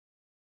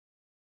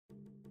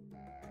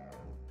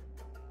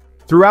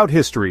Throughout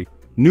history,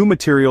 new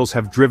materials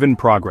have driven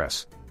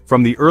progress.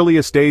 From the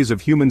earliest days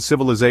of human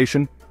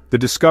civilization, the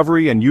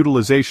discovery and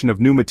utilization of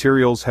new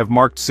materials have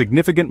marked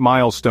significant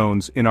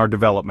milestones in our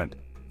development.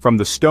 From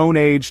the Stone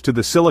Age to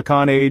the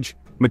Silicon Age,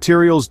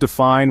 materials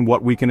define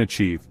what we can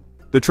achieve.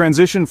 The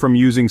transition from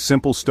using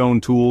simple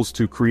stone tools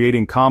to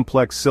creating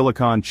complex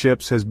silicon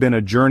chips has been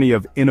a journey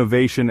of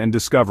innovation and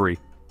discovery.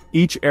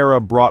 Each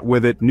era brought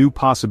with it new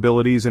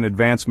possibilities and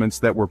advancements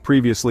that were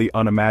previously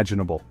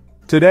unimaginable.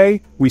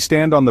 Today, we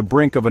stand on the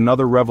brink of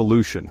another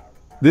revolution.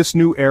 This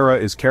new era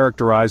is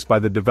characterized by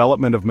the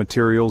development of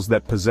materials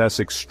that possess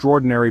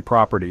extraordinary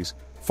properties,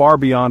 far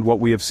beyond what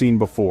we have seen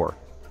before.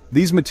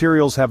 These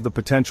materials have the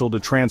potential to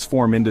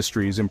transform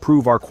industries,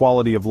 improve our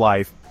quality of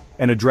life,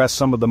 and address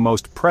some of the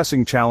most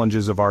pressing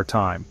challenges of our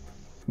time.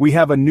 We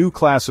have a new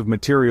class of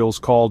materials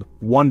called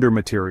wonder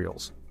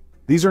materials.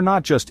 These are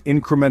not just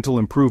incremental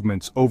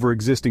improvements over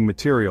existing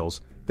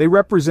materials, they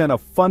represent a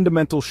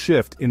fundamental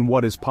shift in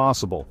what is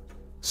possible.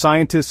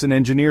 Scientists and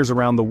engineers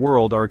around the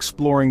world are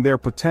exploring their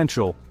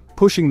potential,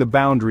 pushing the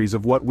boundaries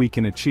of what we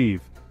can achieve.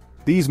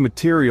 These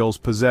materials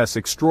possess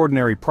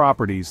extraordinary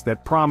properties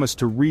that promise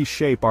to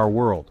reshape our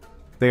world.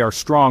 They are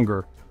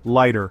stronger,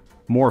 lighter,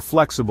 more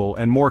flexible,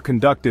 and more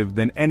conductive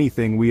than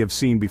anything we have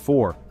seen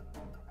before.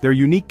 Their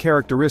unique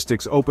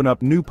characteristics open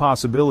up new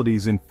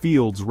possibilities in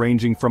fields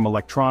ranging from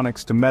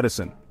electronics to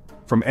medicine,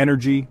 from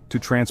energy to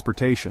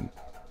transportation.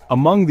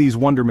 Among these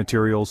wonder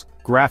materials,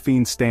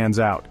 graphene stands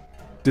out.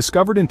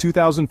 Discovered in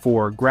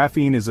 2004,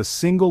 graphene is a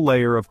single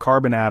layer of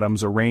carbon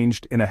atoms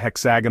arranged in a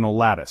hexagonal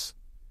lattice.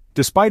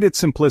 Despite its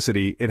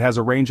simplicity, it has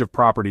a range of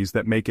properties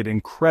that make it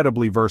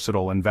incredibly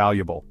versatile and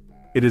valuable.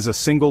 It is a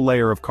single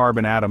layer of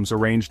carbon atoms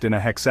arranged in a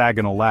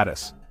hexagonal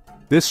lattice.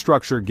 This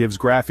structure gives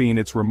graphene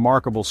its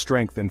remarkable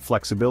strength and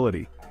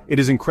flexibility. It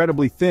is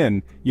incredibly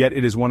thin, yet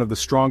it is one of the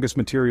strongest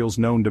materials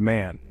known to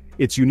man.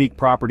 Its unique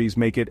properties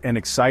make it an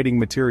exciting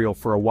material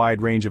for a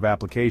wide range of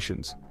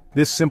applications.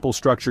 This simple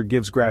structure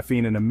gives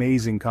graphene an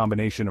amazing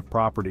combination of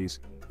properties.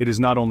 It is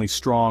not only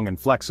strong and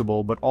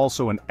flexible but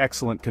also an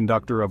excellent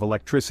conductor of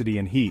electricity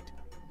and heat.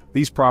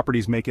 These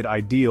properties make it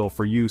ideal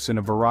for use in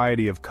a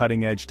variety of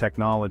cutting-edge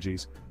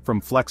technologies,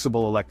 from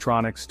flexible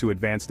electronics to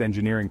advanced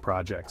engineering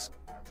projects.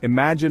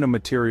 Imagine a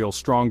material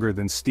stronger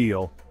than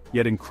steel,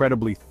 yet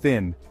incredibly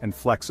thin and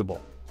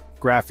flexible.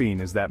 Graphene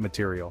is that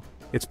material.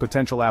 Its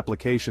potential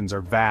applications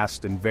are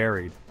vast and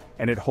varied,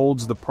 and it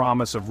holds the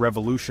promise of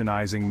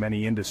revolutionizing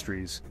many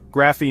industries.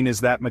 Graphene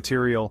is that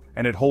material,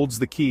 and it holds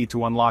the key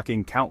to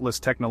unlocking countless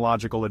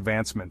technological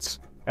advancements.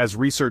 As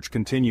research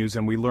continues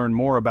and we learn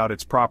more about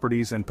its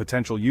properties and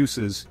potential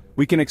uses,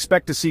 we can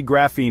expect to see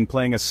graphene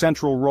playing a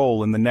central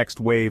role in the next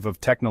wave of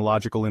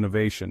technological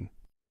innovation.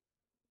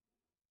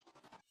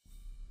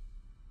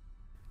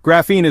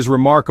 Graphene is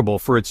remarkable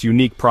for its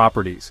unique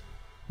properties.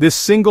 This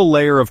single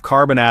layer of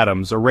carbon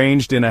atoms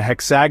arranged in a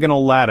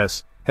hexagonal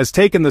lattice has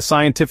taken the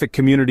scientific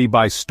community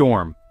by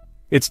storm.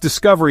 Its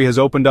discovery has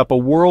opened up a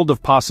world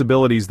of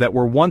possibilities that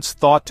were once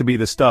thought to be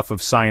the stuff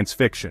of science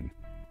fiction.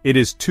 It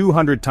is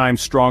 200 times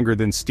stronger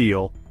than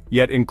steel,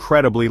 yet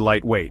incredibly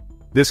lightweight.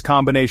 This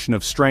combination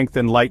of strength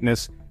and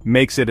lightness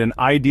makes it an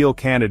ideal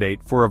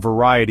candidate for a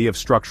variety of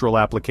structural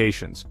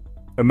applications.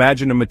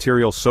 Imagine a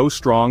material so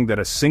strong that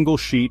a single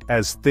sheet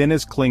as thin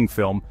as cling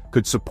film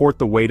could support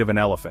the weight of an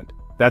elephant.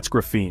 That's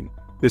graphene.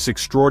 This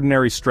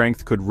extraordinary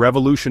strength could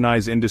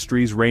revolutionize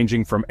industries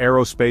ranging from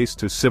aerospace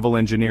to civil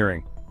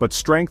engineering. But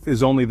strength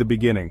is only the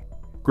beginning.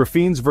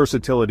 Graphene's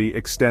versatility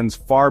extends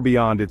far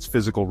beyond its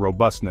physical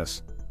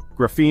robustness.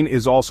 Graphene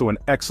is also an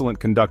excellent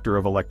conductor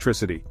of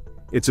electricity.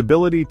 Its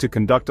ability to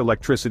conduct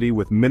electricity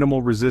with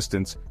minimal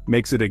resistance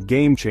makes it a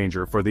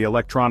game-changer for the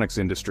electronics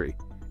industry.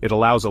 It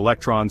allows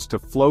electrons to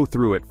flow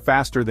through it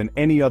faster than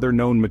any other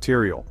known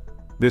material.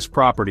 This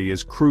property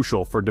is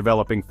crucial for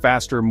developing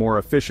faster, more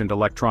efficient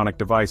electronic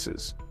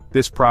devices.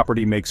 This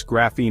property makes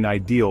graphene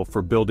ideal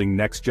for building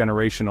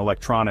next-generation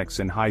electronics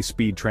and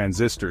high-speed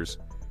transistors.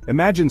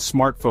 Imagine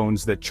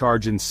smartphones that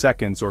charge in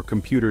seconds or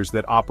computers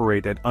that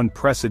operate at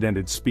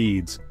unprecedented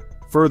speeds.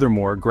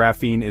 Furthermore,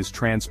 graphene is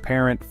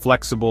transparent,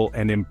 flexible,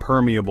 and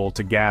impermeable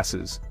to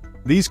gases.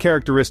 These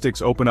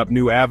characteristics open up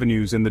new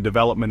avenues in the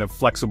development of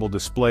flexible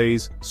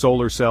displays,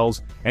 solar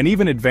cells, and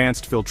even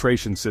advanced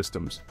filtration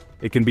systems.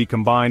 It can be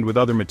combined with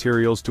other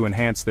materials to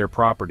enhance their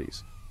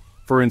properties.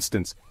 For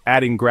instance,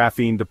 adding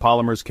graphene to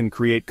polymers can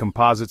create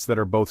composites that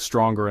are both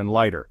stronger and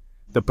lighter.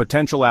 The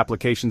potential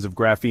applications of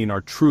graphene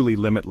are truly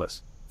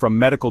limitless. From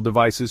medical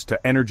devices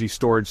to energy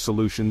storage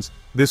solutions,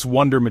 this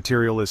wonder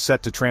material is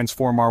set to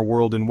transform our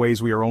world in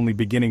ways we are only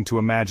beginning to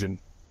imagine.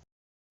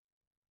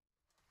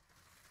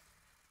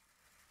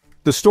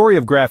 The story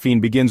of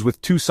graphene begins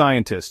with two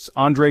scientists,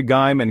 Andrei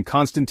Geim and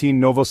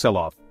Konstantin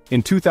Novoselov.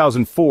 In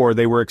 2004,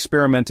 they were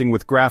experimenting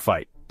with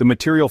graphite, the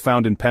material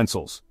found in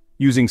pencils.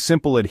 Using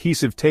simple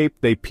adhesive tape,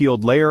 they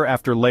peeled layer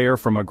after layer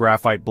from a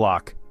graphite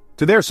block.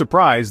 To their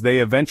surprise, they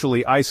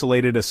eventually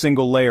isolated a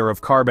single layer of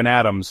carbon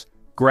atoms,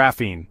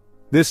 graphene.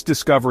 This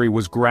discovery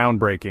was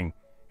groundbreaking.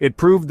 It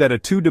proved that a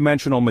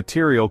two-dimensional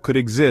material could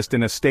exist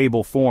in a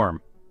stable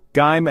form.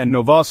 Geim and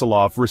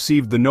Novoselov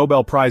received the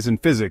Nobel Prize in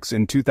Physics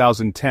in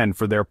 2010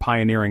 for their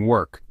pioneering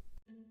work.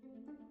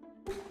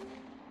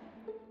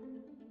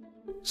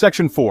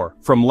 Section 4.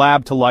 From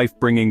Lab to Life,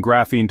 bringing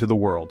graphene to the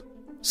world.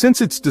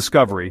 Since its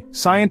discovery,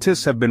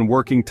 scientists have been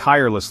working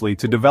tirelessly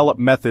to develop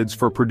methods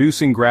for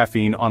producing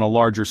graphene on a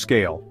larger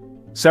scale.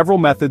 Several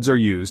methods are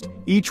used,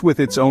 each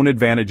with its own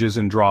advantages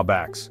and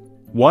drawbacks.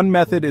 One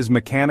method is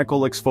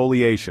mechanical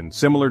exfoliation,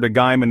 similar to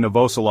Geim and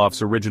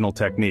Novoselov's original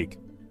technique.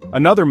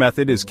 Another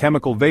method is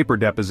chemical vapor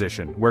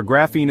deposition, where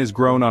graphene is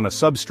grown on a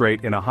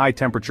substrate in a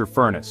high-temperature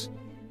furnace.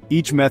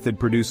 Each method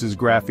produces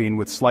graphene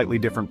with slightly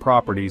different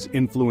properties,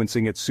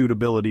 influencing its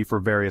suitability for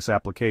various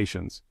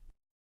applications.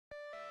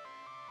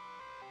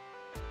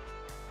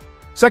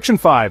 Section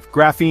 5.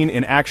 Graphene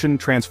in Action,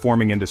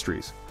 Transforming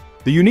Industries.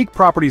 The unique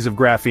properties of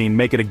graphene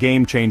make it a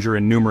game-changer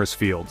in numerous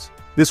fields.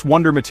 This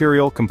wonder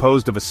material,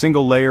 composed of a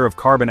single layer of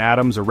carbon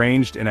atoms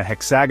arranged in a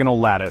hexagonal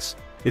lattice,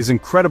 is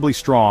incredibly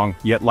strong,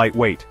 yet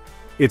lightweight.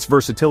 Its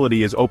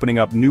versatility is opening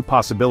up new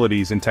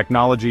possibilities in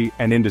technology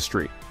and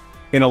industry.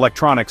 In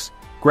electronics,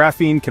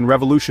 graphene can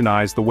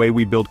revolutionize the way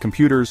we build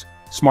computers,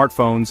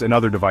 smartphones, and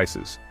other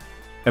devices.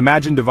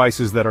 Imagine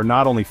devices that are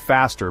not only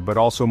faster but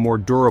also more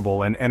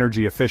durable and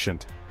energy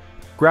efficient.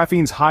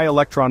 Graphene's high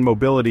electron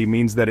mobility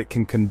means that it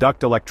can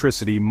conduct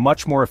electricity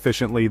much more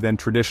efficiently than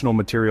traditional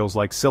materials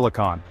like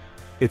silicon.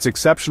 Its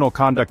exceptional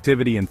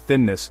conductivity and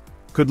thinness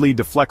could lead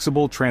to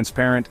flexible,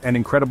 transparent, and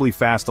incredibly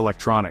fast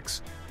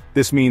electronics.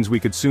 This means we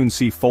could soon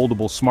see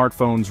foldable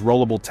smartphones,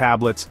 rollable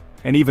tablets,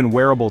 and even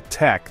wearable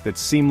tech that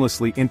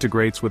seamlessly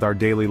integrates with our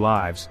daily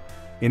lives.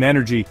 In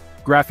energy,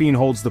 graphene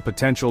holds the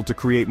potential to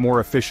create more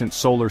efficient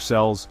solar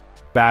cells,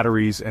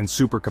 batteries, and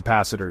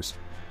supercapacitors.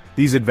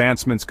 These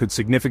advancements could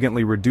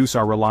significantly reduce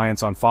our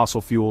reliance on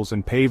fossil fuels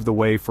and pave the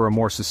way for a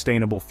more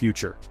sustainable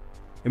future.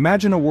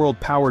 Imagine a world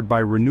powered by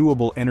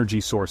renewable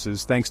energy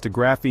sources thanks to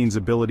graphene's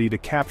ability to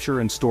capture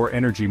and store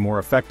energy more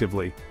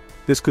effectively.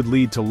 This could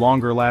lead to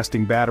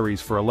longer-lasting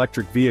batteries for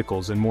electric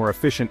vehicles and more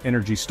efficient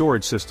energy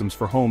storage systems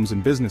for homes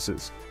and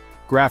businesses.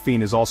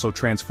 Graphene is also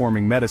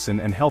transforming medicine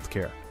and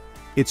healthcare.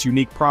 Its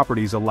unique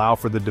properties allow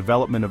for the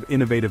development of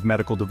innovative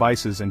medical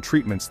devices and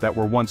treatments that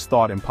were once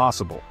thought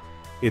impossible.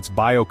 Its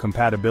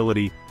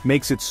biocompatibility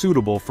makes it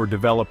suitable for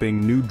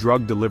developing new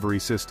drug delivery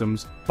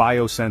systems,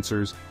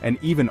 biosensors, and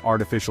even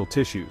artificial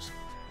tissues.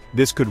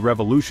 This could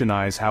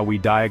revolutionize how we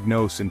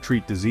diagnose and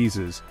treat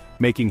diseases,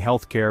 making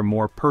healthcare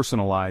more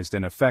personalized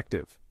and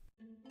effective.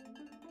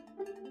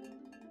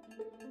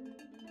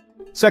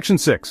 Section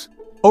 6.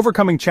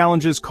 Overcoming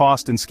challenges,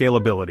 cost, and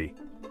scalability.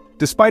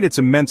 Despite its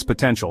immense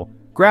potential,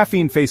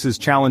 graphene faces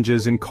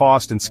challenges in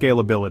cost and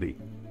scalability.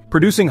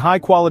 Producing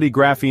high-quality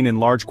graphene in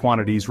large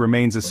quantities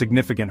remains a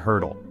significant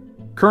hurdle.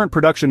 Current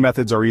production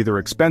methods are either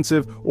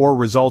expensive or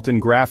result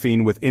in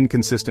graphene with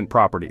inconsistent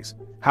properties.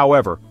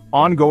 However,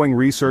 ongoing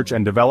research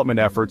and development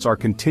efforts are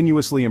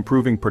continuously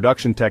improving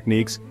production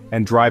techniques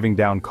and driving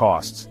down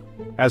costs.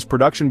 As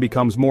production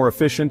becomes more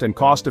efficient and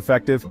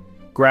cost-effective,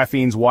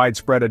 graphene's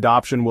widespread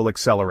adoption will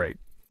accelerate.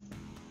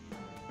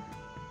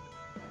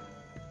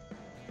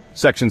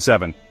 Section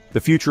 7.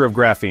 The Future of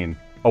Graphene,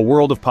 a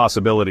World of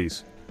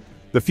Possibilities.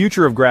 The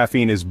future of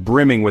graphene is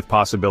brimming with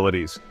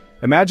possibilities.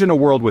 Imagine a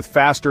world with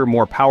faster,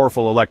 more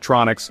powerful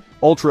electronics,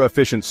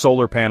 ultra-efficient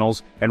solar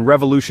panels, and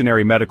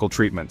revolutionary medical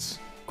treatments.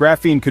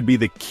 Graphene could be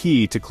the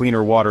key to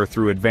cleaner water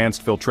through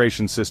advanced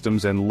filtration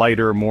systems and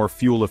lighter, more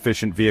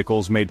fuel-efficient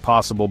vehicles made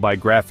possible by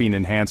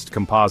graphene-enhanced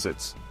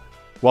composites.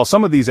 While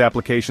some of these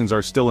applications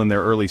are still in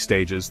their early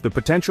stages, the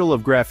potential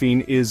of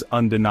graphene is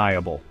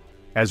undeniable.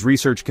 As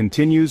research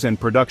continues and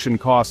production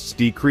costs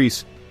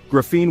decrease,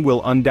 graphene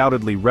will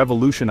undoubtedly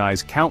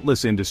revolutionize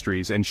countless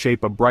industries and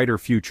shape a brighter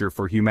future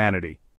for humanity.